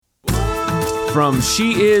From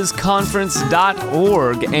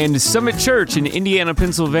sheisconference.org and Summit Church in Indiana,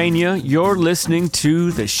 Pennsylvania, you're listening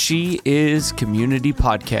to the She Is Community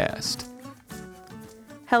Podcast.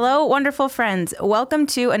 Hello, wonderful friends. Welcome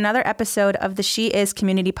to another episode of the She Is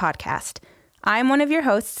Community Podcast. I'm one of your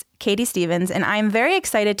hosts, Katie Stevens, and I'm very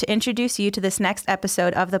excited to introduce you to this next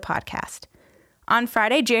episode of the podcast. On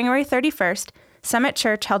Friday, January 31st, Summit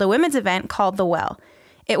Church held a women's event called The Well.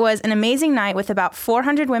 It was an amazing night with about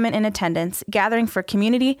 400 women in attendance, gathering for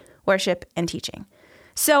community, worship, and teaching.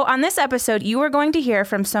 So on this episode, you are going to hear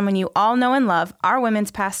from someone you all know and love, our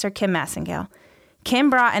women's pastor, Kim Massengale. Kim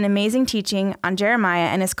brought an amazing teaching on Jeremiah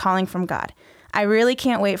and his calling from God. I really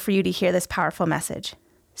can't wait for you to hear this powerful message.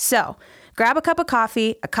 So, grab a cup of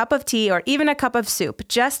coffee, a cup of tea, or even a cup of soup.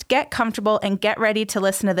 Just get comfortable and get ready to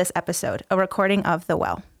listen to this episode, a recording of The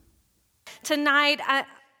Well. Tonight, I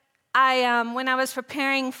when I was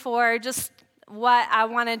preparing for just what I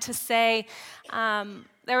wanted to say,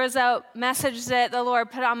 there was a message that the Lord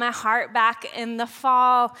put on my heart back in the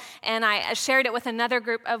fall, and I shared it with another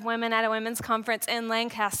group of women at a women's conference in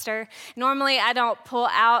Lancaster. Normally, I don't pull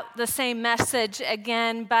out the same message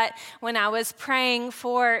again, but when I was praying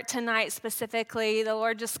for tonight specifically, the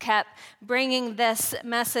Lord just kept bringing this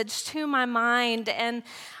message to my mind. And,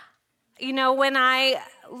 you know, when I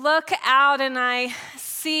look out and I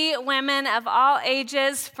see women of all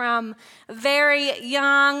ages, from very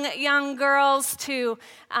young girls to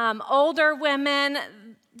older women,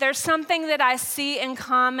 there's something that I see in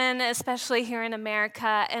common, especially here in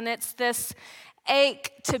America, and it's this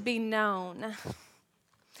ache to be known.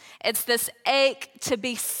 It's this ache to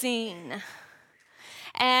be seen.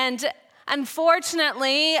 And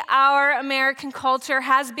unfortunately, our American culture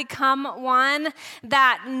has become one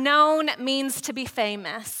that known means to be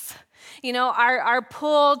famous. You know, our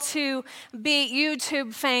pull to be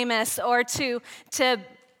YouTube famous or to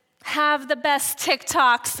have the best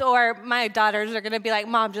TikToks, or my daughters are going to be like,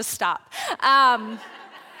 Mom, just stop.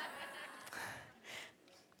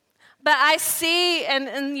 But I see,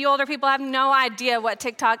 and you older people have no idea what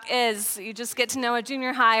TikTok is. You just get to know a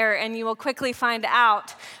junior higher and you will quickly find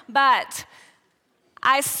out. But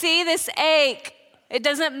I see this ache. It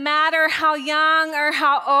doesn't matter how young or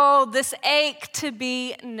how old, this ache to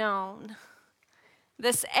be known,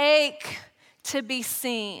 this ache to be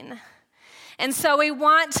seen. And so we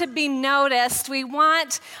want to be noticed. We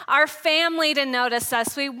want our family to notice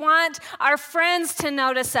us. We want our friends to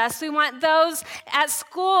notice us. We want those at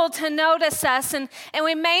school to notice us. And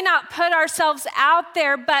we may not put ourselves out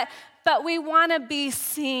there, but we want to be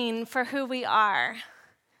seen for who we are.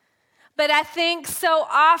 But I think so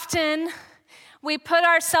often we put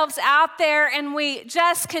ourselves out there and we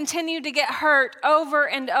just continue to get hurt over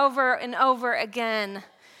and over and over again.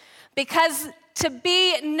 Because to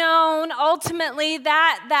be known, ultimately,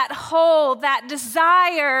 that hole, that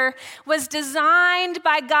desire was designed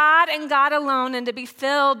by God and God alone, and to be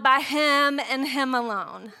filled by Him and Him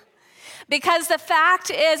alone. Because the fact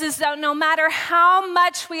is that no matter how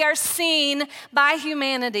much we are seen by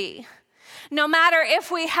humanity, no matter if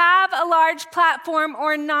we have a large platform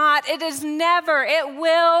or not, it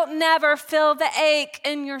will never fill the ache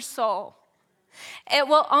in your soul. It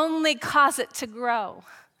will only cause it to grow.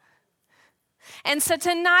 And so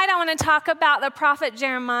tonight I want to talk about the prophet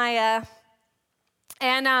Jeremiah.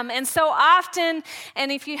 And so often,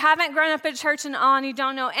 and if you haven't grown up in church and all and you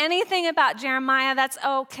don't know anything about Jeremiah, that's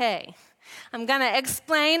okay. I'm going to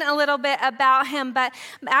explain a little bit about him, but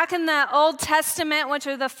back in the Old Testament, which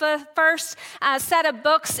are the first set of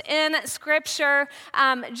books in Scripture,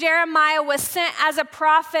 Jeremiah was sent as a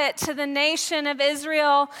prophet to the nation of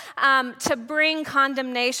Israel to bring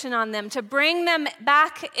condemnation on them, to bring them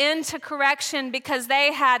back into correction, because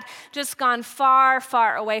they had just gone far,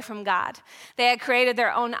 far away from God. They had created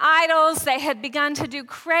their own idols. They had begun to do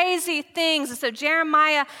crazy things. And so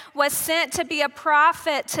Jeremiah was sent to be a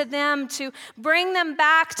prophet to them, to bring them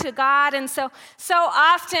back to God. And so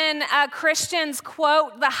often Christians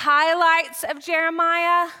quote the highlights of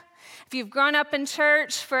Jeremiah. If you've grown up in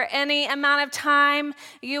church for any amount of time,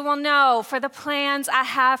 you will know, for the plans I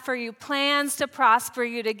have for you, plans to prosper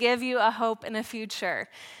you, to give you a hope and a future.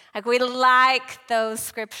 Like, we like those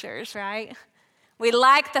scriptures, right? We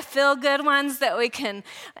like the feel-good ones that we can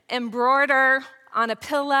embroider on a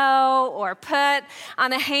pillow or put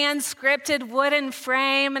on a hand-scripted wooden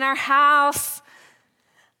frame in our house.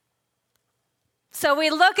 So we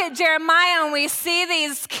look at Jeremiah and we see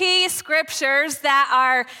these key scriptures that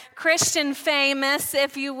are Christian famous,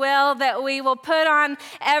 if you will, that we will put on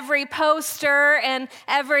every poster and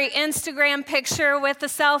every Instagram picture with a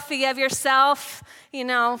selfie of yourself.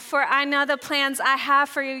 For I know the plans I have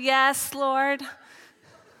for you. Yes, Lord.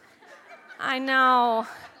 I know.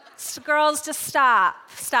 Girls, just stop.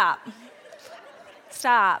 Stop.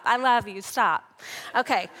 I love you. Stop.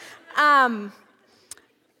 Okay. But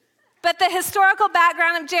the historical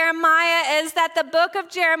background of Jeremiah is that the book of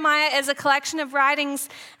Jeremiah is a collection of writings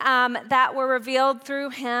that were revealed through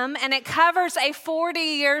him, and it covers a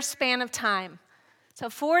 40-year span of time. So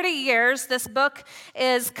 40 years this book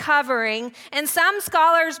is covering, and some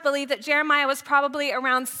scholars believe that Jeremiah was probably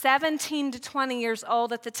around 17 to 20 years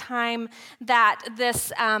old at the time that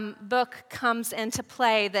this book comes into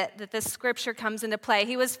play, that this scripture comes into play.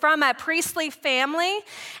 He was from a priestly family,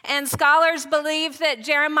 and scholars believe that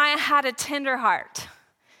Jeremiah had a tender heart,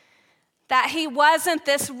 that he wasn't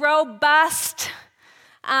this robust,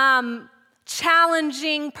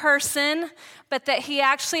 challenging person, but that he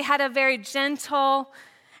actually had a very gentle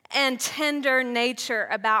and tender nature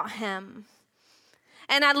about him.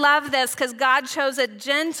 And I love this because God chose a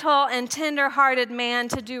gentle and tender-hearted man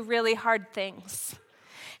to do really hard things.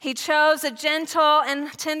 He chose a gentle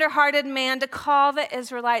and tender-hearted man to call the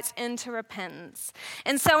Israelites into repentance.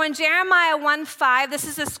 And so in Jeremiah 1:5, this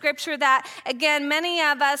is a scripture that, again, many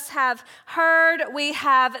of us have heard. We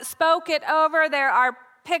have spoke it over. There are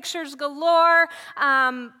pictures galore,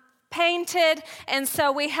 painted, and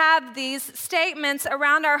so we have these statements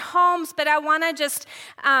around our homes, but I want to just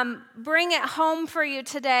bring it home for you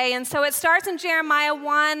today. And so it starts in Jeremiah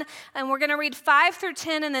 1, and we're going to read 5 through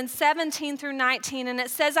 10 and then 17 through 19, and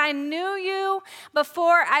it says, I knew you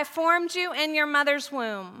before I formed you in your mother's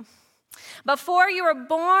womb. Before you were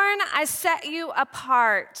born, I set you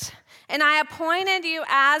apart, and I appointed you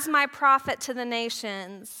as my prophet to the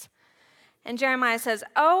nations. And Jeremiah says,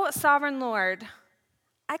 Oh, sovereign Lord,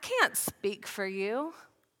 I can't speak for you.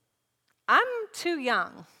 I'm too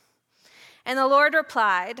young. And the Lord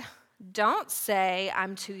replied, Don't say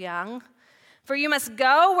I'm too young, for you must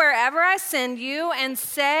go wherever I send you and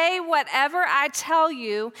say whatever I tell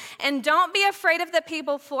you, and don't be afraid of the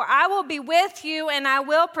people, for I will be with you and I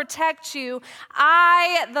will protect you.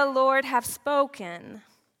 I, the Lord, have spoken.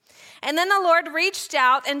 And then the Lord reached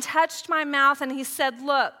out and touched my mouth, and he said,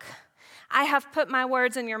 Look, I have put my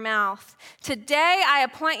words in your mouth. Today I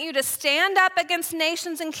appoint you to stand up against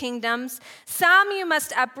nations and kingdoms. Some you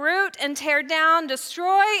must uproot and tear down,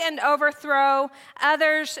 destroy and overthrow.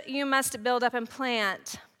 Others you must build up and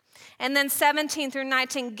plant. And then 17 through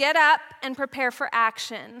 19, get up and prepare for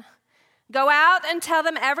action. Go out and tell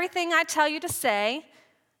them everything I tell you to say.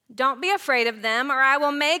 Don't be afraid of them, or I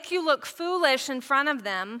will make you look foolish in front of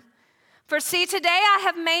them. For see, today I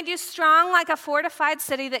have made you strong like a fortified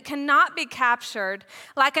city that cannot be captured,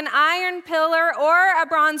 like an iron pillar or a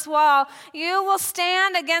bronze wall. You will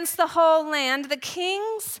stand against the whole land. The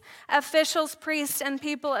kings, officials, priests, and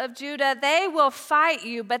people of Judah, they will fight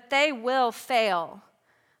you, but they will fail.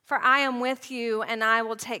 For I am with you, and I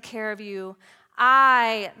will take care of you.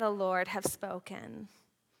 I, the Lord, have spoken.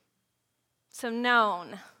 So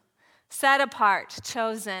known, set apart,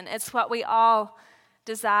 chosen. It's what we all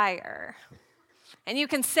desire. And you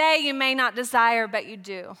can say you may not desire, but you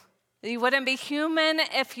do. You wouldn't be human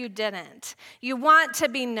if you didn't. You want to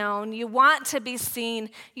be known. You want to be seen.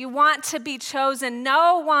 You want to be chosen.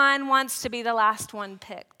 No one wants to be the last one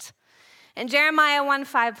picked. In Jeremiah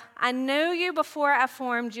 1:5, I knew you before I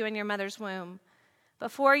formed you in your mother's womb.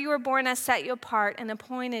 Before you were born, I set you apart and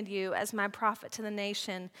appointed you as my prophet to the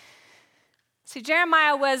nation. See,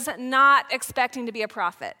 Jeremiah was not expecting to be a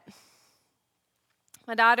prophet.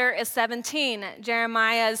 My daughter is 17,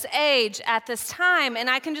 Jeremiah's age at this time, and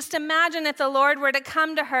I can just imagine if the Lord were to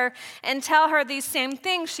come to her and tell her these same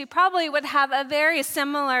things, she probably would have a very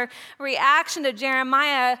similar reaction to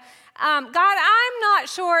Jeremiah. God, I'm not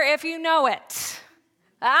sure if you know it.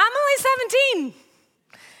 I'm only 17,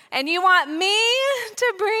 and you want me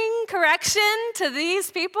to bring correction to these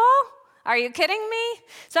people? Are you kidding me?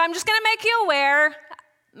 So I'm just going to make you aware.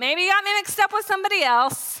 Maybe you got me mixed up with somebody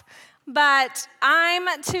else. But I'm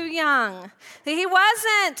too young. He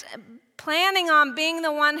wasn't planning on being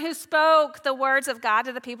the one who spoke the words of God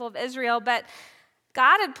to the people of Israel, but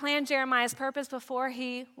God had planned Jeremiah's purpose before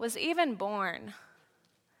he was even born,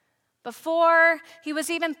 before he was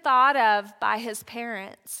even thought of by his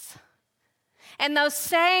parents. And those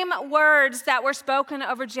same words that were spoken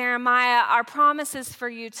over Jeremiah are promises for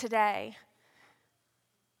you today.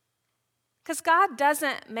 Because God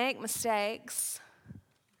doesn't make mistakes.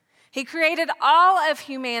 He created all of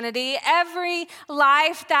humanity, every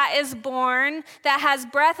life that is born, that has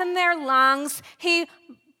breath in their lungs. He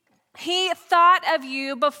thought of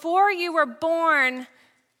you before you were born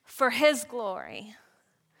for his glory,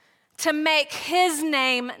 to make his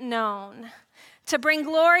name known, to bring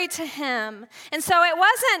glory to him. And so it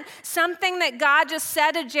wasn't something that God just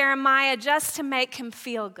said to Jeremiah just to make him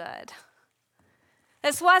feel good.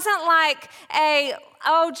 This wasn't like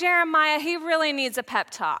Jeremiah, he really needs a pep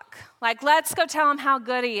talk. Like, let's go tell him how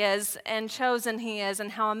good he is and chosen he is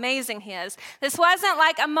and how amazing he is. This wasn't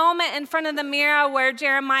like a moment in front of the mirror where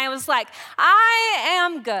Jeremiah was like, I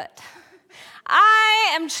am good.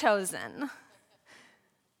 I am chosen.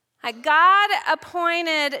 Like, God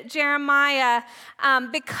appointed Jeremiah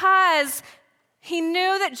because he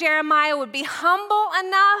knew that Jeremiah would be humble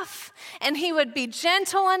enough and he would be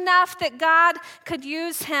gentle enough that God could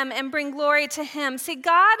use him and bring glory to him. See,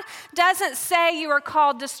 God doesn't say you are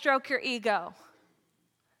called to stroke your ego.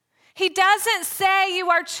 He doesn't say you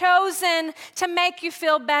are chosen to make you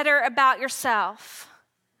feel better about yourself.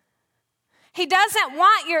 He doesn't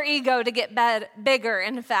want your ego to get bigger,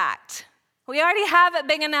 in fact. We already have it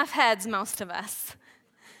big enough heads, most of us.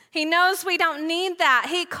 He knows we don't need that.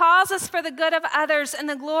 He calls us for the good of others and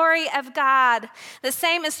the glory of God. The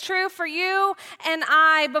same is true for you and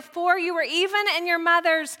I. Before you were even in your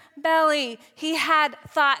mother's belly, he had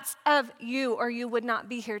thoughts of you, or you would not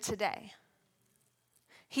be here today.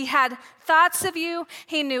 He had thoughts of you.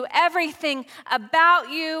 He knew everything about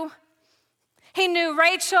you. He knew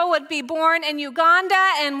Rachel would be born in Uganda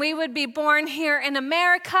and we would be born here in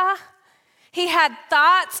America. He had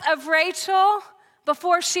thoughts of Rachel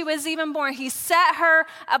before she was even born. He set her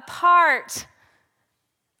apart.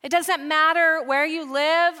 It doesn't matter where you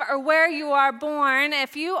live or where you are born.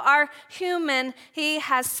 If you are human, he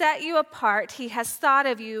has set you apart. He has thought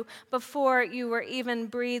of you before you were even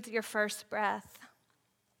breathed your first breath.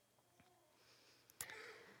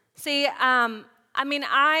 See,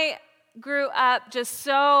 I grew up just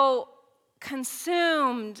so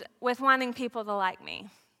consumed with wanting people to like me.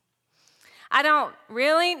 I don't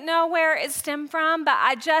really know where it stemmed from, but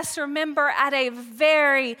I just remember at a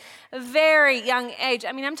very, very young age,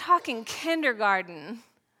 I'm talking kindergarten,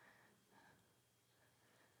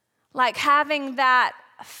 like having that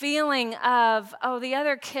feeling of, the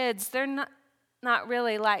other kids, they're not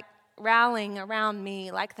really like rallying around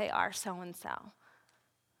me like they are so-and-so.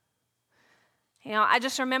 I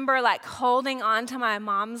just remember like holding on to my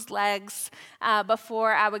mom's legs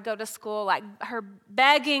before I would go to school, like her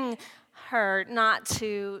begging her not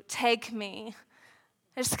to take me.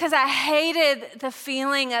 Just because I hated the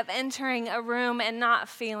feeling of entering a room and not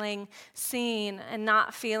feeling seen and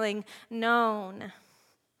not feeling known.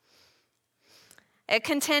 It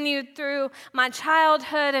continued through my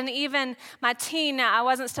childhood and even my teen. Now, I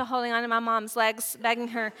wasn't still holding on to my mom's legs, begging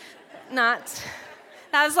her not.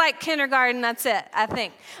 That was like kindergarten, that's it, I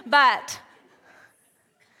think. But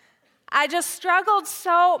I just struggled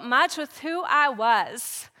so much with who I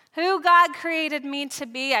was, who God created me to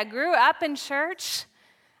be. I grew up in church.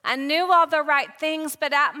 I knew all the right things,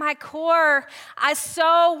 but at my core, I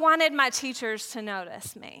so wanted my teachers to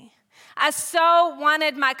notice me. I so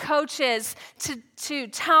wanted my coaches to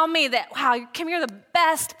tell me that, wow, Kim, you're the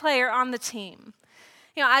best player on the team.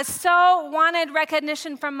 I so wanted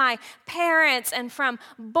recognition from my parents and from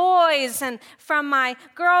boys and from my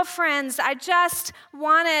girlfriends. I just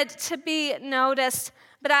wanted to be noticed,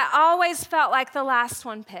 but I always felt like the last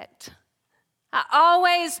one picked. I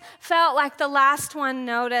always felt like the last one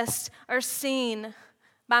noticed or seen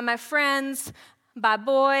by my friends, by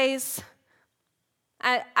boys.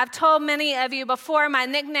 I've told many of you before, my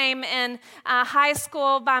nickname in high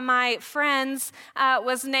school by my friends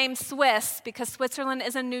was named Swiss, because Switzerland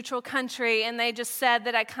is a neutral country, and they just said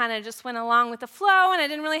that I kind of just went along with the flow and I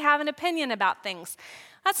didn't really have an opinion about things.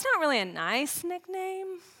 That's not really a nice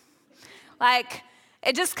nickname. Like,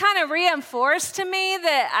 it just kind of reinforced to me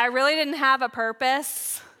that I really didn't have a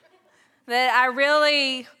purpose, that I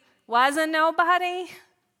really was a nobody.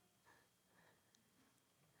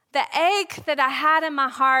 The ache that I had in my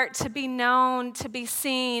heart to be known, to be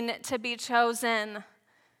seen, to be chosen,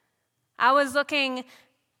 I was looking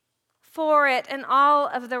for it in all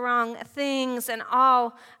of the wrong things and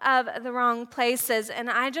all of the wrong places. And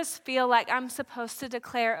I just feel like I'm supposed to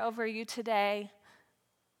declare over you today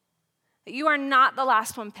that you are not the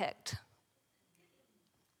last one picked.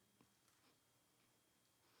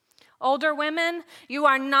 Older women, you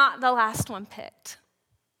are not the last one picked.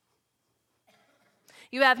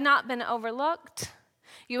 You have not been overlooked.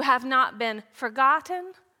 You have not been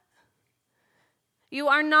forgotten. You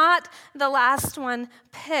are not the last one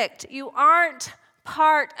picked. You aren't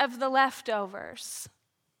part of the leftovers.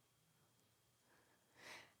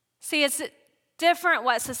 See, it's different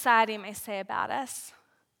what society may say about us.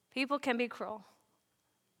 People can be cruel.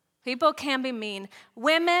 People can be mean.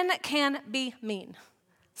 Women can be mean.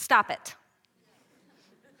 Stop it.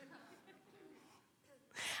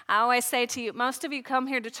 I always say to you, most of you come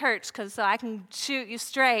here to church so I can shoot you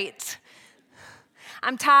straight.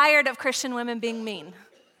 I'm tired of Christian women being mean.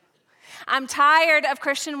 I'm tired of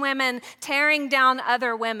Christian women tearing down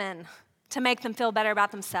other women to make them feel better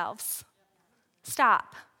about themselves.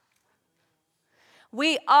 Stop.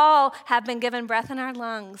 We all have been given breath in our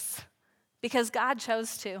lungs because God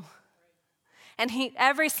chose to. And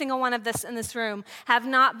every single one of us in this room have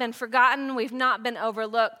not been forgotten. We've not been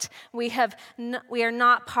overlooked. We are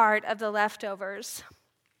not part of the leftovers.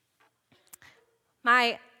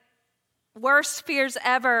 My worst fears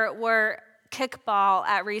ever were kickball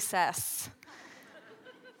at recess.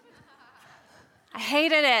 I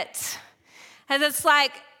hated it. And it's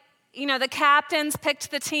like, the captains picked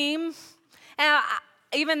the team. And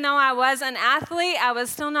even though I was an athlete, I was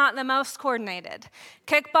still not the most coordinated.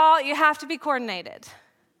 Kickball, you have to be coordinated.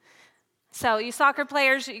 So you soccer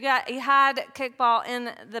players, you had kickball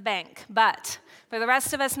in the bank, but for the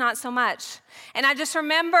rest of us, not so much. And I just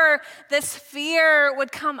remember this fear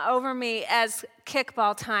would come over me as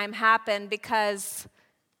kickball time happened because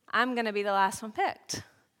I'm going to be the last one picked.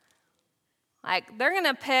 Like, they're going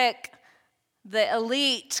to pick the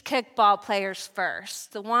elite kickball players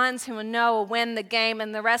first, the ones who will win the game,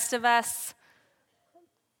 and the rest of us,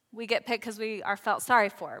 we get picked because we are felt sorry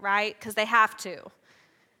for, right? Because they have to.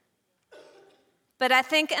 But I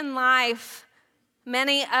think in life,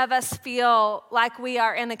 many of us feel like we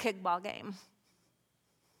are in a kickball game.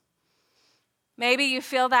 Maybe you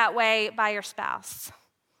feel that way by your spouse.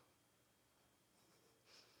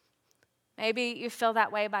 Maybe you feel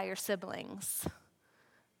that way by your siblings.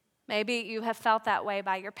 Maybe you have felt that way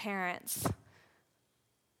by your parents.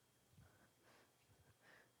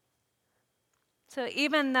 So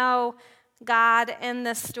even though God in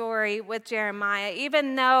this story with Jeremiah,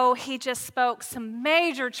 even though he just spoke some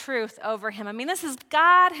major truth over him, this is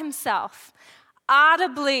God himself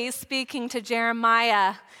audibly speaking to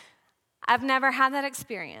Jeremiah. I've never had that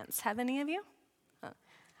experience. Have any of you?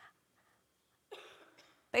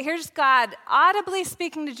 But here's God audibly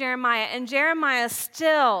speaking to Jeremiah, and Jeremiah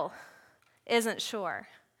still isn't sure.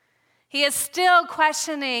 He is still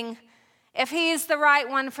questioning if he's the right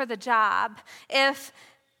one for the job, if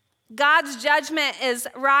God's judgment is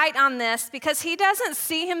right on this, because he doesn't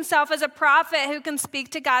see himself as a prophet who can speak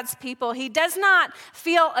to God's people. He does not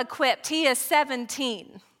feel equipped. He is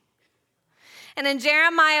 17. And in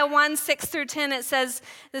Jeremiah 1:6-10, it says,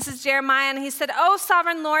 this is Jeremiah, and he said, "Oh,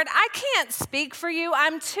 sovereign Lord, I can't speak for you.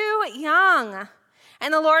 I'm too young."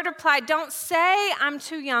 And the Lord replied, "Don't say I'm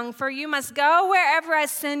too young, for you must go wherever I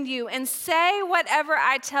send you and say whatever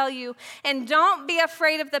I tell you. And don't be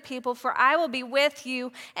afraid of the people, for I will be with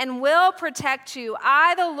you and will protect you.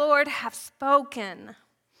 I, the Lord, have spoken."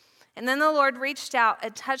 And then the Lord reached out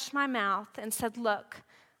and touched my mouth and said, "Look,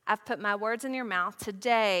 I've put my words in your mouth.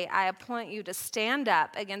 Today I appoint you to stand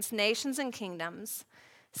up against nations and kingdoms.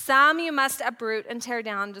 Some you must uproot and tear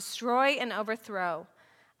down, destroy and overthrow.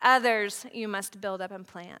 Others you must build up and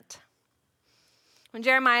plant." When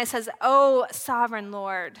Jeremiah says, "Oh, sovereign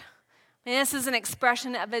Lord," this is an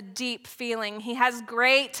expression of a deep feeling. He has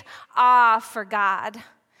great awe for God.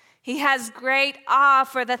 He has great awe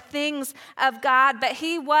for the things of God, but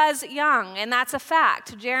he was young, and that's a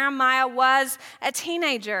fact. Jeremiah was a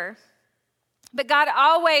teenager. But God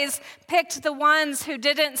always picked the ones who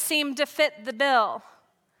didn't seem to fit the bill.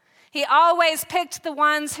 He always picked the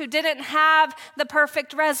ones who didn't have the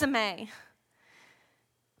perfect resume.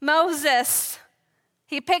 Moses,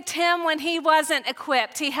 he picked him when he wasn't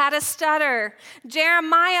equipped. He had a stutter.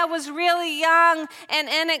 Jeremiah was really young and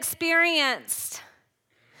inexperienced.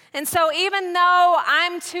 And so even though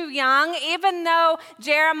I'm too young, even though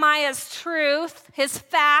Jeremiah's truth, his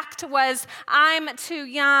fact was I'm too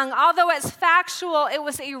young, although it's factual, it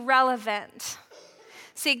was irrelevant.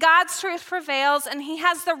 See, God's truth prevails, and he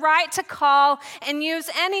has the right to call and use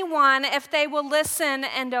anyone if they will listen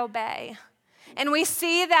and obey. And we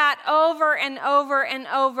see that over and over and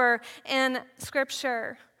over in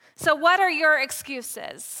Scripture. So what are your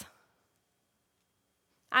excuses?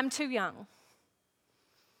 I'm too young.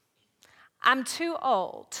 I'm too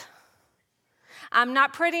old. I'm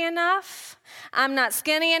not pretty enough. I'm not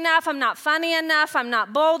skinny enough. I'm not funny enough. I'm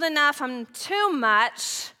not bold enough. I'm too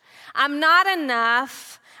much. I'm not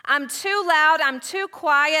enough. I'm too loud. I'm too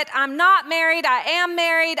quiet. I'm not married. I am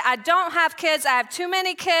married. I don't have kids. I have too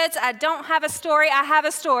many kids. I don't have a story. I have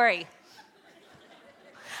a story.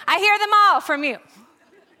 I hear them all from you.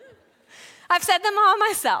 I've said them all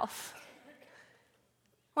myself.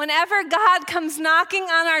 Whenever God comes knocking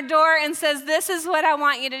on our door and says, "This is what I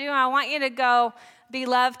want you to do. I want you to go be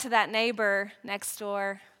love to that neighbor next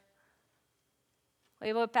door,"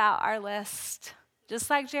 we whip out our list. just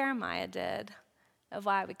like Jeremiah did, of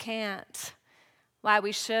why we can't, why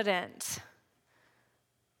we shouldn't.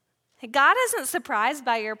 God isn't surprised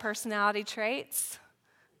by your personality traits.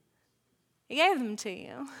 He gave them to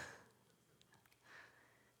you.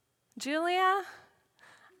 Julia,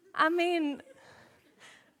 Julie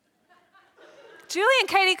and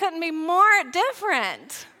Katie couldn't be more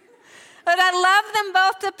different. But I love them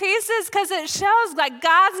both to pieces because it shows like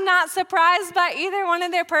God's not surprised by either one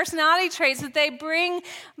of their personality traits, that they bring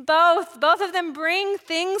both of them bring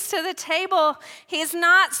things to the table. He's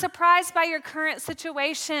not surprised by your current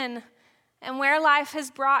situation and where life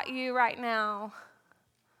has brought you right now.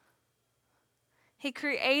 He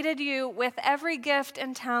created you with every gift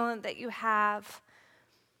and talent that you have.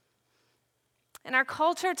 And our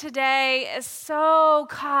culture today is so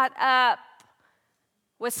caught up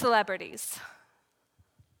with celebrities,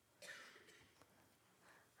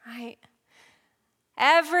 right?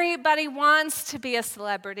 Everybody wants to be a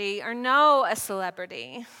celebrity or know a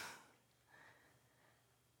celebrity.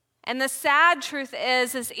 And the sad truth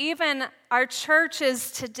is even our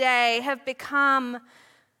churches today have become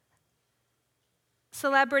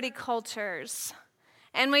celebrity cultures.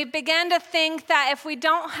 And we begin to think that if we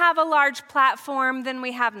don't have a large platform, then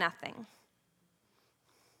we have nothing.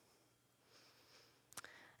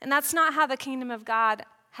 And that's not how the kingdom of God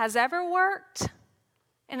has ever worked,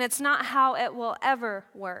 and it's not how it will ever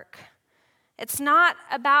work. It's not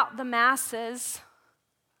about the masses.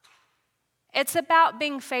 It's about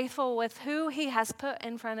being faithful with who He has put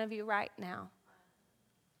in front of you right now.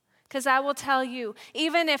 Because I will tell you,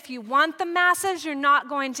 even if you want the masses, you're not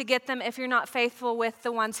going to get them if you're not faithful with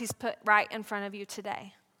the ones He's put right in front of you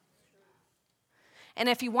today. And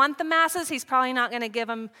if you want the masses, He's probably not going to give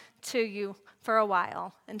them to you for a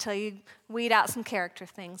while until you weed out some character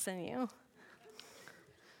things in you.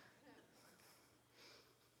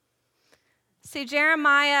 See,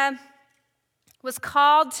 Jeremiah was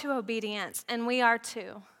called to obedience, and we are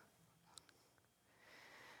too.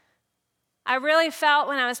 I really felt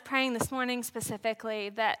when I was praying this morning specifically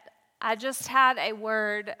that I just had a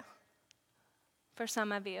word for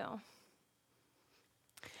some of you.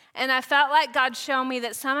 And I felt like God showed me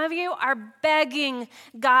that some of you are begging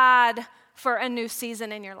God for a new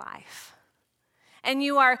season in your life. And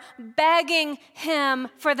you are begging Him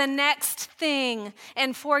for the next thing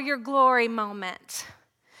and for your glory moment.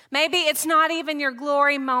 Maybe it's not even your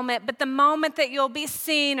glory moment, but the moment that you'll be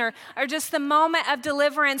seen or just the moment of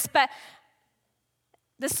deliverance. But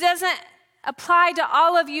this doesn't apply to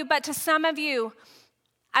all of you, but to some of you.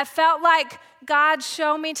 I felt like God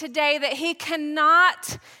showed me today that He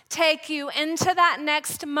cannot take you into that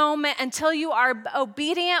next moment until you are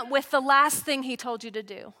obedient with the last thing He told you to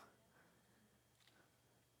do.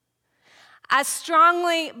 I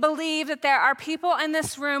strongly believe that there are people in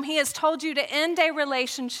this room, He has told you to end a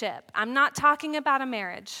relationship. I'm not talking about a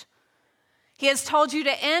marriage. He has told you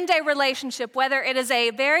to end a relationship, whether it is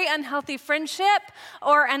a very unhealthy friendship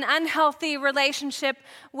or an unhealthy relationship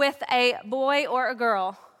with a boy or a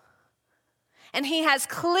girl. And He has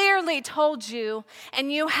clearly told you,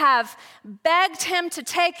 and you have begged Him to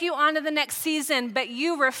take you on to the next season, but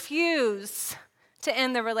you refuse to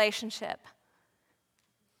end the relationship.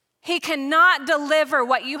 He cannot deliver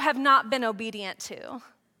what you have not been obedient to.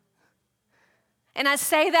 And I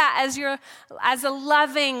say that as a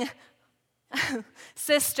loving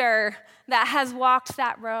sister that has walked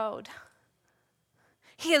that road.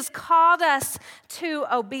 He has called us to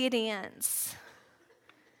obedience.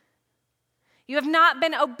 You have not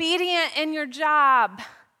been obedient in your job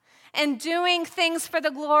and doing things for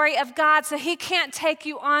the glory of God, so He can't take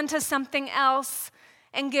you on to something else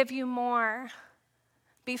and give you more.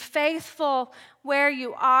 Be faithful where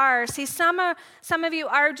you are. See, some of you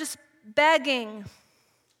are just begging.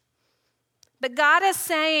 But God is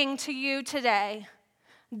saying to you today,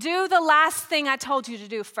 do the last thing I told you to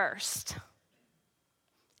do first.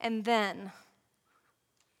 And then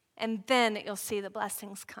you'll see the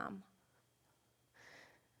blessings come.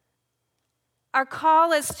 Our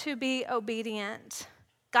call is to be obedient.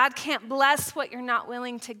 God can't bless what you're not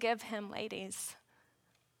willing to give Him, ladies.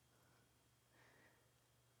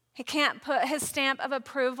 He can't put His stamp of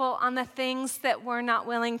approval on the things that we're not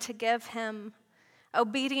willing to give Him.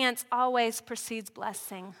 Obedience always precedes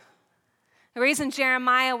blessing. The reason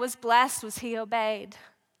Jeremiah was blessed was he obeyed.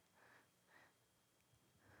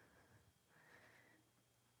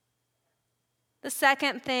 The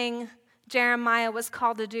second thing Jeremiah was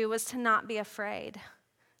called to do was to not be afraid.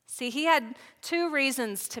 See, he had two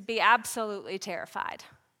reasons to be absolutely terrified.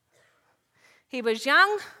 He was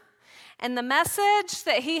young, and the message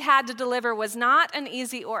that he had to deliver was not an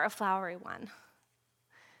easy or a flowery one.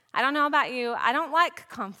 I don't know about you, I don't like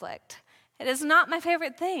conflict. It is not my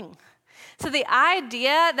favorite thing. So the idea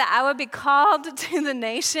that I would be called to the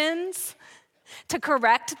nations to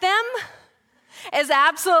correct them is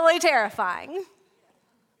absolutely terrifying.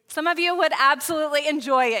 Some of you would absolutely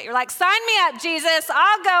enjoy it. You're like, sign me up, Jesus.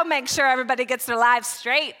 I'll go make sure everybody gets their lives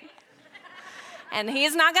straight. And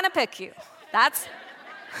he's not going to pick you.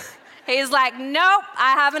 He's like, nope,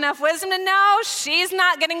 I have enough wisdom to know she's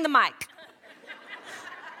not getting the mic.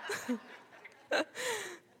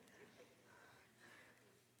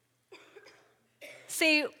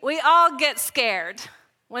 See, we all get scared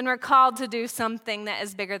when we're called to do something that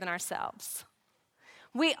is bigger than ourselves.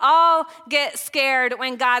 We all get scared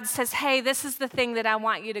when God says, hey, this is the thing that I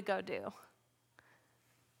want you to go do.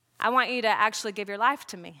 I want you to actually give your life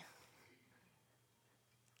to me.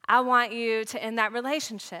 I want you to end that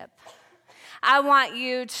relationship. I want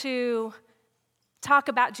you to talk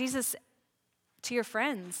about Jesus to your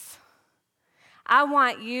friends. I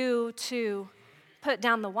want you to put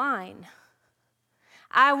down the wine.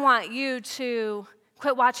 I want you to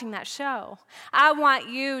quit watching that show. I want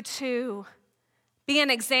you to be an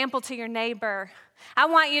example to your neighbor. I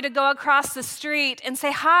want you to go across the street and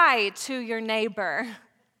say hi to your neighbor.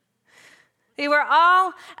 We were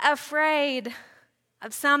all afraid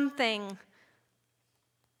of something,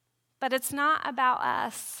 but it's not about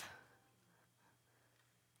us.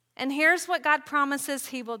 And here's what God promises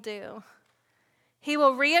He will do. He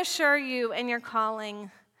will reassure you in your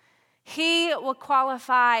calling. He will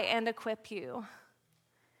qualify and equip you.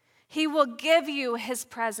 He will give you His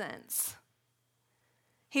presence.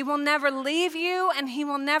 He will never leave you, and He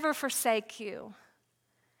will never forsake you.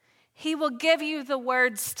 He will give you the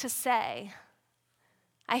words to say.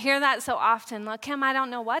 I hear that so often. Look, Kim, I don't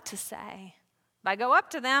know what to say. If I go up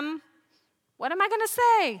to them, what am I going to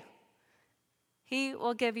say? He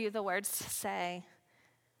will give you the words to say.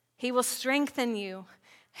 He will strengthen you.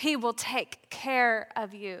 He will take care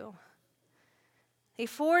of you. The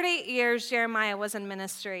 40 years Jeremiah was in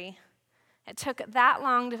ministry, it took that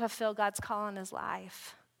long to fulfill God's call in his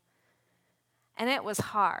life. And it was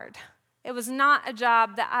hard. It was not a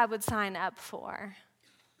job that I would sign up for.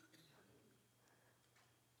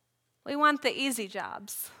 We want the easy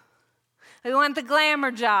jobs. We want the glamour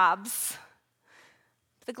jobs.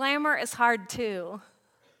 The glamour is hard too.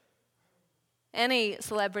 Any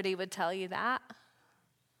celebrity would tell you that.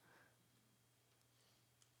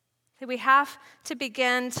 We have to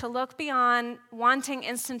begin to look beyond wanting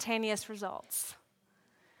instantaneous results.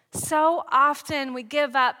 So often we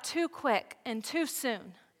give up too quick and too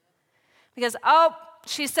soon. Because,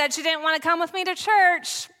 she said she didn't want to come with me to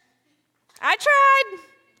church. I tried.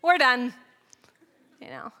 We're done.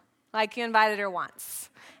 Like you invited her once.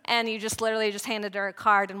 And you just literally just handed her a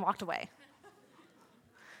card and walked away.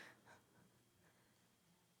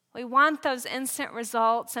 We want those instant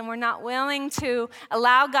results, and we're not willing to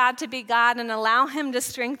allow God to be God and allow Him to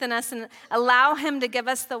strengthen us and allow Him to give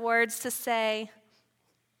us the words to say.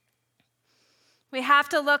 We have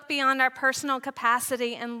to look beyond our personal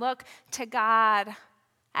capacity and look to God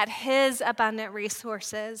at His abundant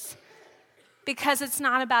resources, because it's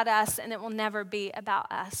not about us and it will never be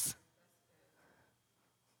about us.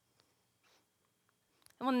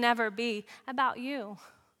 It will never be about you.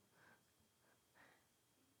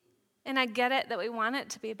 And I get it that we want it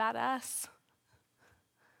to be about us.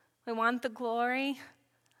 We want the glory.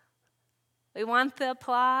 We want the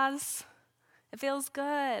applause. It feels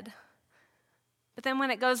good. But then when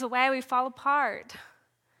it goes away, we fall apart.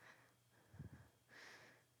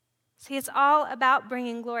 See, it's all about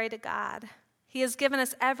bringing glory to God. He has given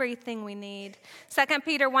us everything we need. 2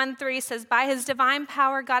 Peter 1:3 says, by His divine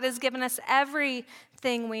power, God has given us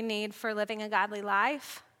everything we need for living a godly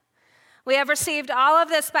life. We have received all of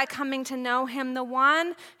this by coming to know Him, the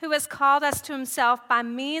one who has called us to Himself by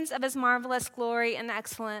means of His marvelous glory and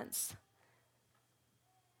excellence.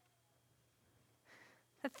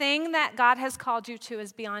 The thing that God has called you to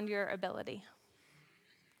is beyond your ability.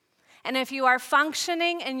 And if you are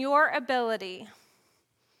functioning in your ability,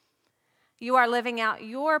 you are living out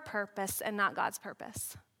your purpose and not God's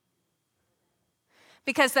purpose.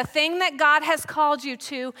 Because the thing that God has called you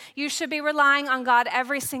to, you should be relying on God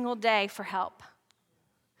every single day for help.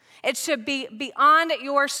 It should be beyond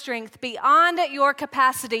your strength, beyond your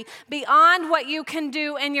capacity, beyond what you can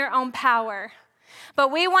do in your own power.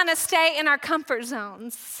 But we want to stay in our comfort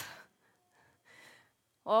zones.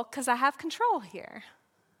 Well, because I have control here.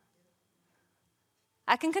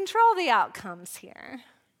 I can control the outcomes here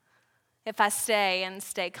if I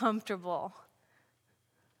stay comfortable.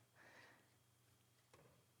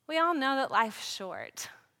 We all know that life's short.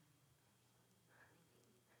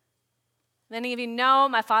 Many of you know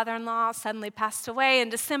my father-in-law suddenly passed away in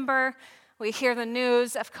December. We hear the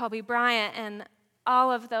news of Kobe Bryant and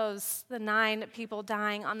all of those, the 9 people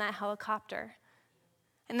dying on that helicopter.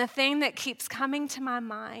 And the thing that keeps coming to my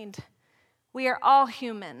mind, we are all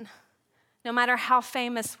human, no matter how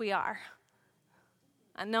famous we are.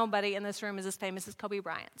 And nobody in this room is as famous as Kobe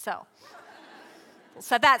Bryant, so we'll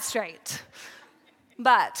set that straight.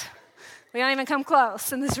 But we don't even come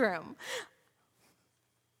close in this room.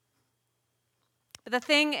 But the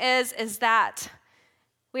thing is that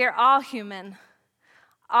we are all human.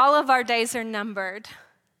 All of our days are numbered.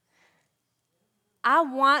 I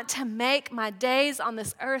want to make my days on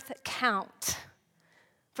this earth count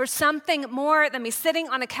for something more than me sitting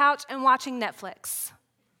on a couch and watching Netflix.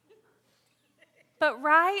 But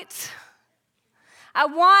right? I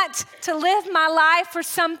want to live my life for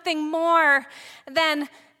something more than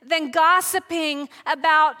gossiping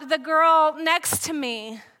about the girl next to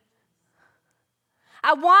me.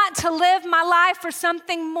 I want to live my life for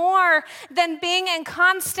something more than being in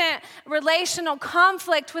constant relational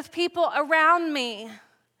conflict with people around me.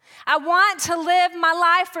 I want to live my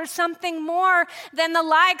life for something more than the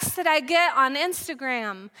likes that I get on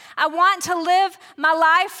Instagram. I want to live my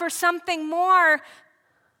life for something more.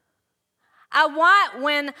 I want,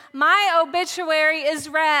 when my obituary is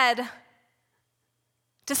read,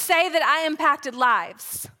 to say that I impacted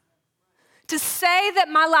lives. To say that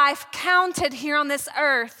my life counted here on this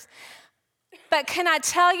earth. But can I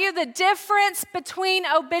tell you the difference between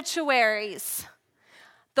obituaries?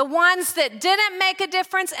 The ones that didn't make a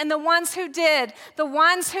difference and the ones who did. The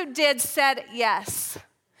ones who did said yes.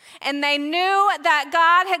 And they knew that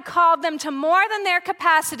God had called them to more than their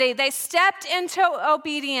capacity. They stepped into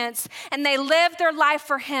obedience and they lived their life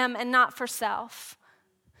for Him and not for self.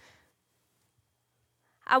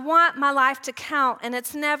 I want my life to count, and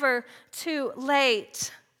it's never too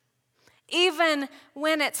late, even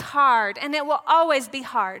when it's hard, and it will always be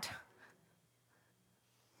hard.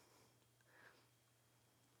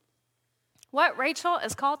 What Rachel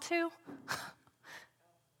is called to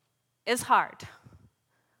is hard.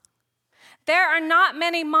 There are not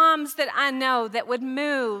many moms that I know that would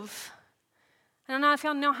move. I don't know if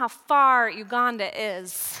y'all know how far Uganda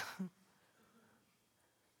is.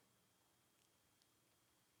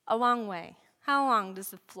 A long way. How long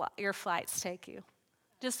does your flights take you?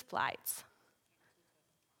 Just flights.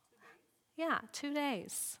 Yeah, 2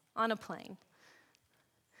 days on a plane.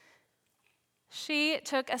 She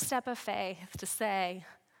took a step of faith to say,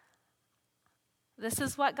 this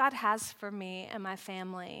is what God has for me and my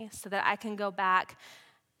family so that I can go back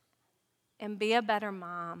and be a better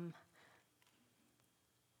mom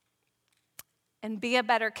and be a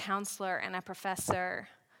better counselor and a professor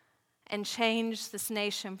and change this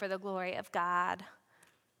nation for the glory of God.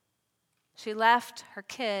 She left her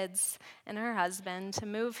kids and her husband to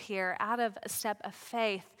move here out of a step of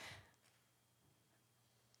faith.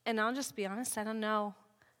 And I'll just be honest, I don't know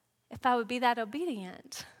if I would be that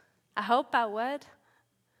obedient. I hope I would.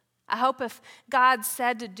 I hope if God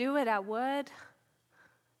said to do it, I would.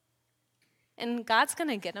 And God's going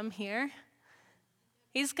to get them here.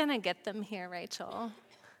 He's going to get them here, Rachel.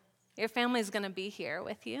 Your family's going to be here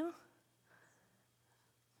with you.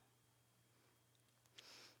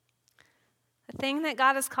 The thing that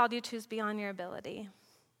God has called you to is beyond your ability.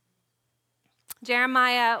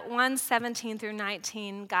 Jeremiah 1:17 through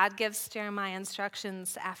 19, God gives Jeremiah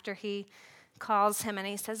instructions after he calls him, and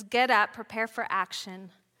he says, get up, prepare for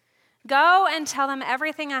action. Go and tell them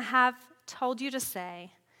everything I have told you to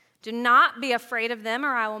say. Do not be afraid of them,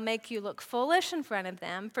 or I will make you look foolish in front of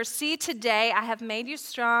them. For see, today I have made you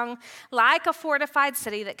strong, like a fortified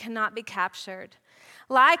city that cannot be captured.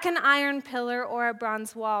 Like an iron pillar or a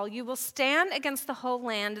bronze wall, you will stand against the whole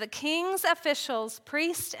land. The kings, officials,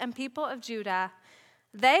 priests, and people of Judah,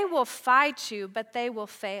 they will fight you, but they will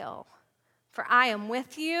fail. For I am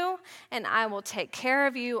with you, and I will take care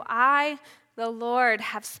of you. I, the Lord,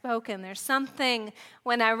 have spoken. There's something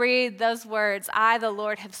when I read those words, I, the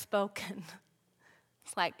Lord, have spoken.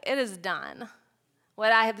 It's like, it is done.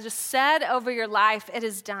 What I have just said over your life, it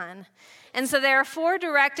is done. And so there are 4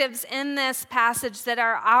 directives in this passage that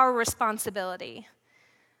are our responsibility.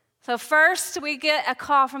 So first, we get a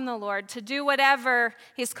call from the Lord to do whatever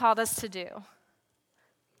He's called us to do.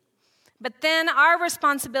 But then our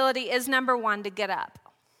responsibility is, number 1, to get up.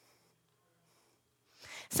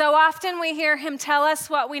 So often we hear Him tell us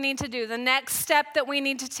what we need to do, the next step that we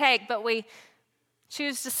need to take, but we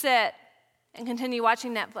choose to sit and continue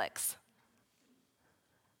watching Netflix.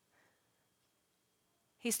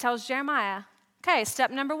 He tells Jeremiah, okay,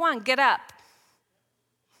 step number 1, get up.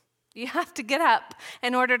 You have to get up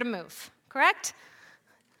in order to move, correct?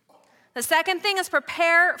 The second thing is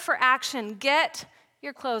prepare for action. Get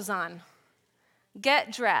your clothes on.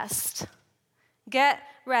 Get dressed. Get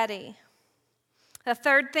ready. The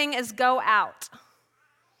third thing is go out.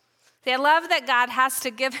 See, I love that God has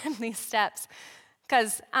to give him these steps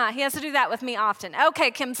because he has to do that with me often.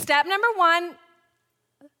 Okay, Kim, step number 1,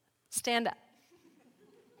 stand up.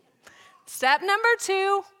 Step number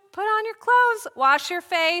 2, put on your clothes, wash your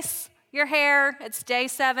face, your hair. It's day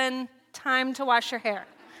 7, time to wash your hair.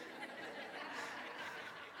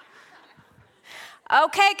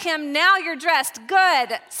 Okay, Kim, now you're dressed.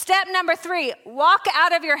 Good. Step number 3, walk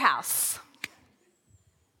out of your house.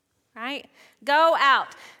 Right? Go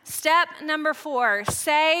out. Step number 4,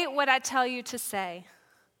 say what I tell you to say.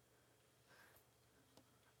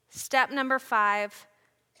 Step number 5,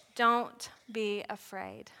 don't be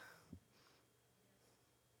afraid.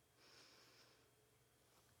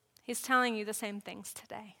 He's telling you the same things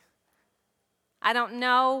today. I don't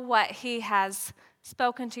know what he has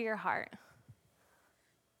spoken to your heart.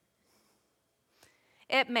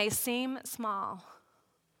 It may seem small,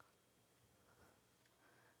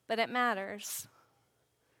 but it matters.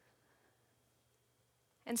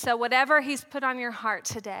 And so whatever he's put on your heart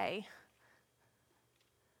today,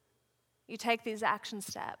 you take these action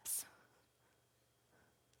steps.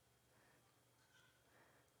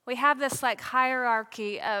 We have this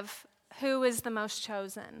hierarchy of who is the most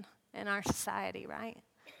chosen in our society, right?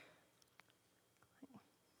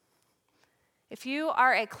 If you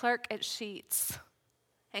are a clerk at Sheetz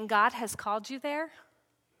and God has called you there,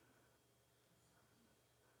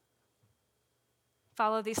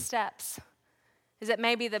 follow these steps. Is it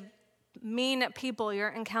maybe the mean people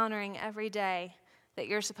you're encountering every day that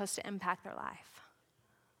you're supposed to impact their life?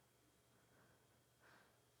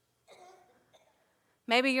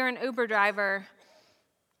 Maybe you're an Uber driver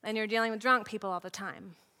and you're dealing with drunk people all the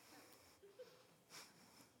time.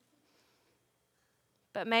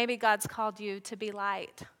 But maybe God's called you to be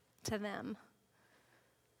light to them.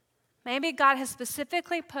 Maybe God has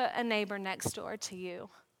specifically put a neighbor next door to you.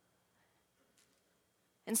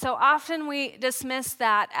 And so often we dismiss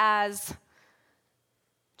that as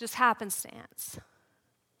just happenstance.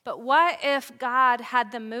 But what if God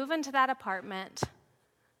had them move into that apartment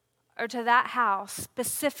or to that house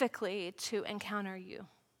specifically to encounter you?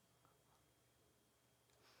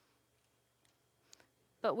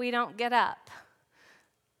 But we don't get up.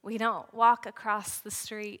 We don't walk across the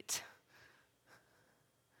street.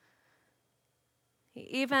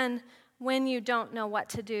 Even when you don't know what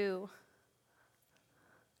to do,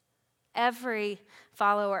 every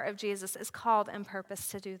follower of Jesus is called and purposed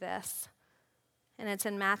to do this. And it's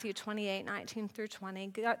in Matthew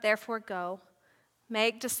 28:19-20. Therefore go,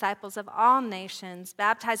 make disciples of all nations,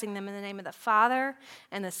 baptizing them in the name of the Father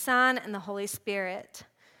and the Son and the Holy Spirit.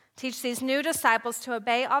 Teach these new disciples to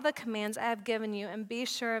obey all the commands I have given you, and be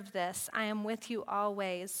sure of this, I am with you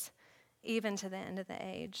always, even to the end of the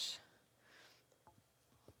age.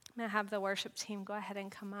 I'm going to have the worship team go ahead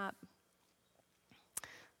and come up.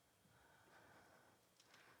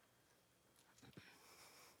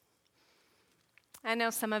 I know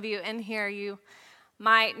some of you in here, you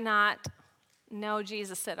might not know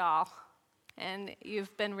Jesus at all, and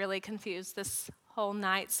you've been really confused this whole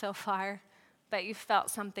night so far, but you felt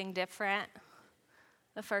something different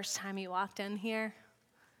the first time you walked in here,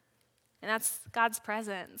 and that's God's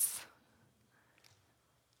presence.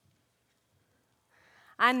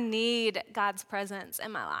 I need God's presence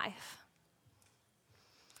in my life.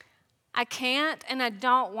 I can't and I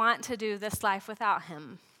don't want to do this life without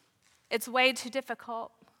him. It's way too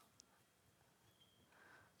difficult.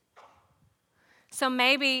 So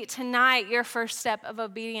maybe tonight your first step of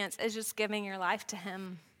obedience is just giving your life to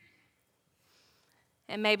him.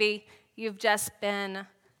 And maybe you've just been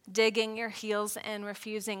digging your heels in,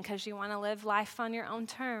 refusing because you want to live life on your own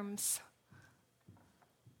terms.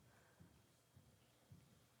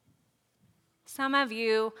 Some of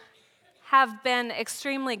you have been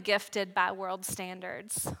extremely gifted by world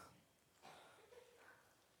standards.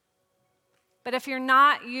 But if you're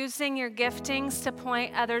not using your giftings to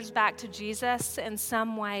point others back to Jesus in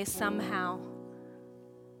some way, somehow,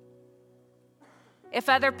 if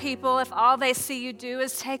other people, if all they see you do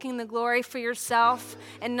is taking the glory for yourself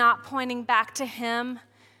and not pointing back to him,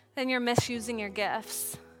 then you're misusing your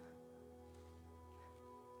gifts.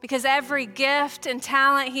 Because every gift and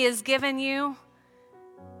talent he has given you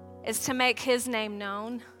is to make his name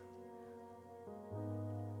known.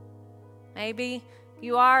 Maybe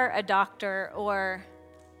you are a doctor or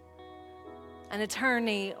an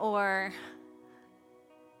attorney or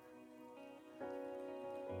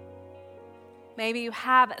maybe you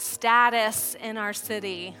have status in our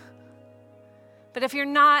city. But if you're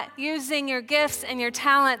not using your gifts and your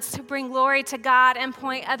talents to bring glory to God and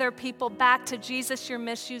point other people back to Jesus, you're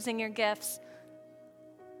misusing your gifts.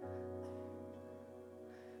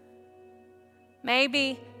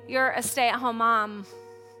 Maybe you're a stay-at-home mom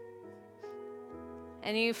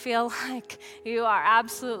and you feel like you are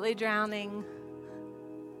absolutely drowning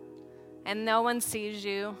and no one sees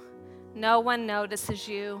you, no one notices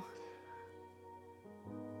you.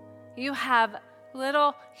 You have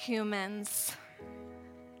little humans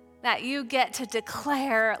that you get to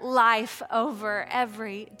declare life over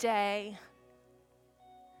every day.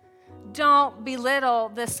 Don't belittle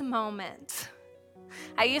this moment.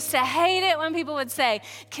 I used to hate it when people would say,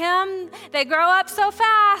 Kim, they grow up so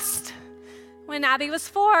fast. When Abby was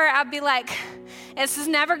 4, I'd be like, this is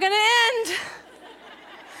never gonna end.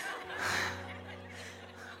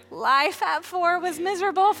 Life at 4 was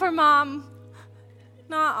miserable for Mom.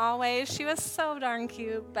 Not always, she was so darn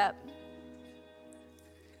cute, but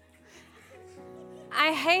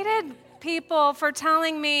I hated people for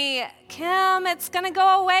telling me, Kim, it's gonna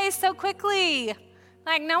go away so quickly.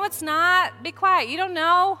 Like, no, it's not. Be quiet. You don't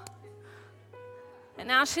know. And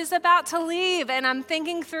now she's about to leave, and I'm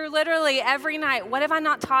thinking through literally every night, what have I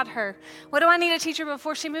not taught her? What do I need to teach her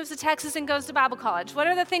before she moves to Texas and goes to Bible college? What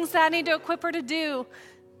are the things that I need to equip her to do?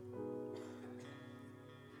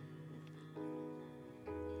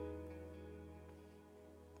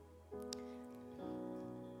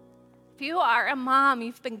 If you are a mom,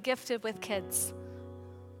 you've been gifted with kids.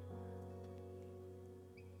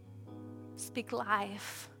 Speak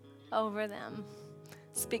life over them.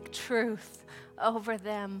 Speak truth over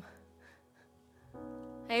them.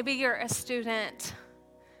 Maybe you're a student.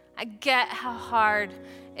 I get how hard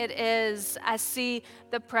it is. I see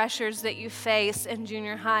the pressures that you face in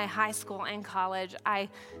junior high, high school, and college. I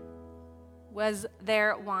was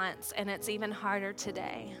there once, and it's even harder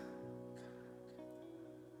today.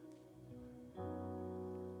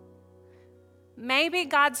 Maybe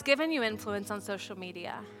God's given you influence on social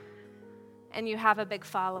media and you have a big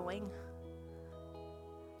following.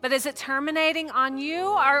 But is it terminating on you,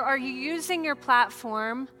 or are you using your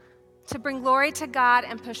platform to bring glory to God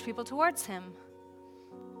and push people towards Him?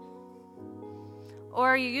 Or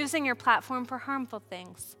are you using your platform for harmful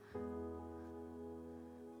things?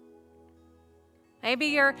 Maybe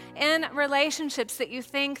you're in relationships that you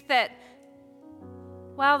think that,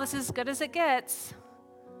 well, this is as good as it gets.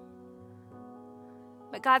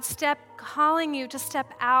 But God's calling you to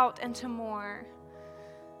step out into more.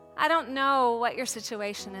 I don't know what your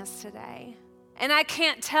situation is today, and I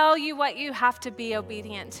can't tell you what you have to be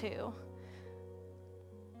obedient to.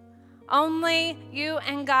 Only you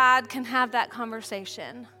and God can have that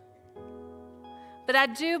conversation. But I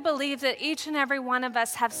do believe that each and every one of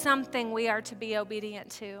us have something we are to be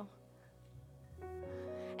obedient to.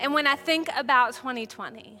 And when I think about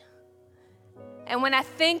 2020, and when I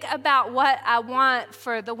think about what I want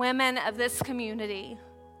for the women of this community,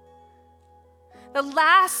 the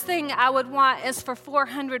last thing I would want is for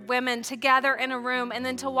 400 women to gather in a room and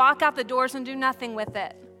then to walk out the doors and do nothing with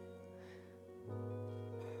it.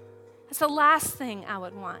 That's the last thing I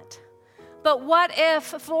would want. But what if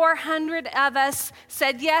 400 of us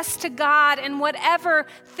said yes to God in whatever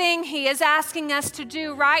thing He is asking us to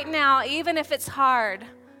do right now, even if it's hard?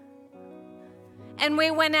 And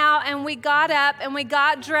we went out and we got up and we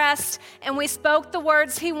got dressed and we spoke the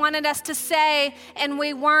words He wanted us to say, and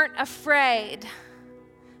we weren't afraid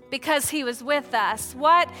because He was with us.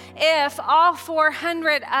 What if all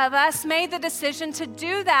 400 of us made the decision to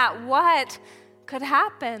do that? What could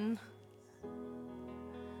happen?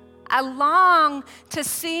 I long to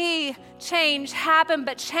see change happen,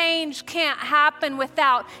 but change can't happen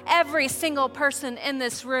without every single person in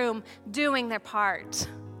this room doing their part.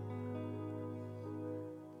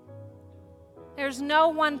 There's no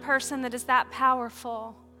one person that is that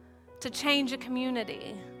powerful to change a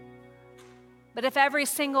community. But if every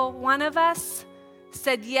single one of us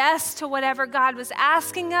said yes to whatever God was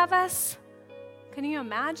asking of us, can you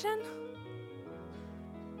imagine?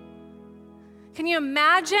 Can you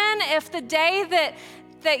imagine if the day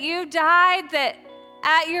that you died, that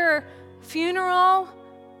at your funeral,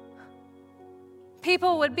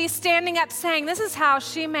 people would be standing up saying, this is how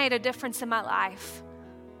she made a difference in my life.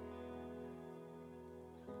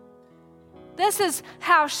 This is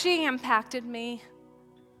how she impacted me.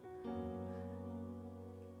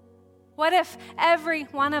 What if every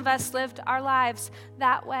one of us lived our lives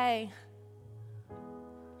that way?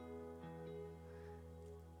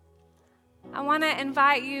 I want to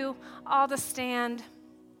invite you all to stand.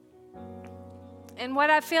 And what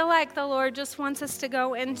I feel like the Lord just wants us to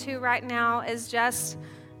go into right now is just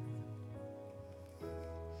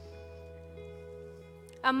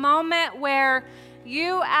A moment where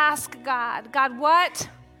you ask God, what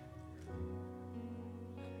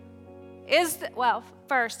is,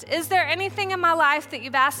 first, is there anything in my life that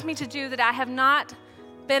you've asked me to do that I have not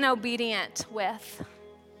been obedient with?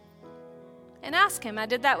 And ask him. I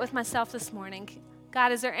did that with myself this morning.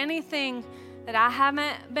 God, is there anything that I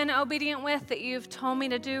haven't been obedient with that you've told me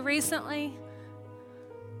to do recently?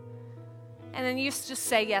 And then you just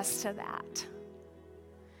say yes to that.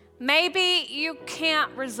 Maybe you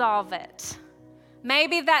can't resolve it.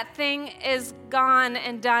 Maybe that thing is gone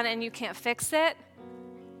and done and you can't fix it.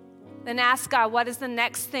 Then ask God, what is the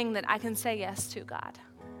next thing that I can say yes to, God?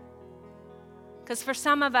 Because for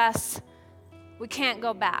some of us, we can't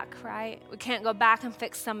go back, right? We can't go back and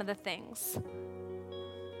fix some of the things.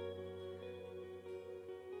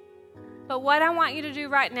 But what I want you to do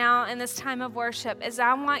right now in this time of worship is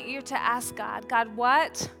I want you to ask God,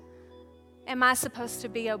 what am I supposed to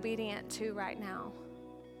be obedient to right now?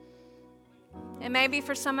 And maybe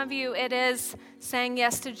for some of you, it is saying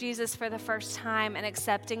yes to Jesus for the first time and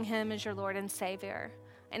accepting him as your Lord and Savior.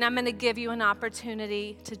 And I'm going to give you an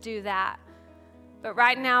opportunity to do that. But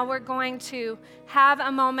right now, we're going to have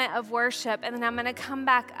a moment of worship, and then I'm going to come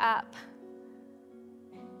back up.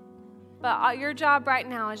 But your job right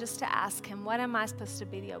now is just to ask him, what am I supposed to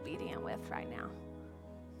be obedient with right now?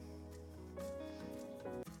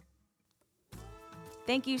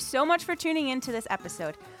 Thank you so much for tuning into this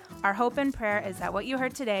episode. Our hope and prayer is that what you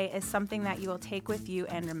heard today is something that you will take with you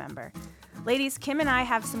and remember. Ladies, Kim and I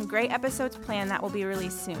have some great episodes planned that will be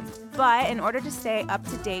released soon. But in order to stay up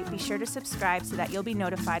to date, be sure to subscribe so that you'll be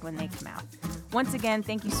notified when they come out. Once again,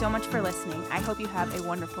 thank you so much for listening. I hope you have a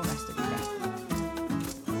wonderful rest of your day.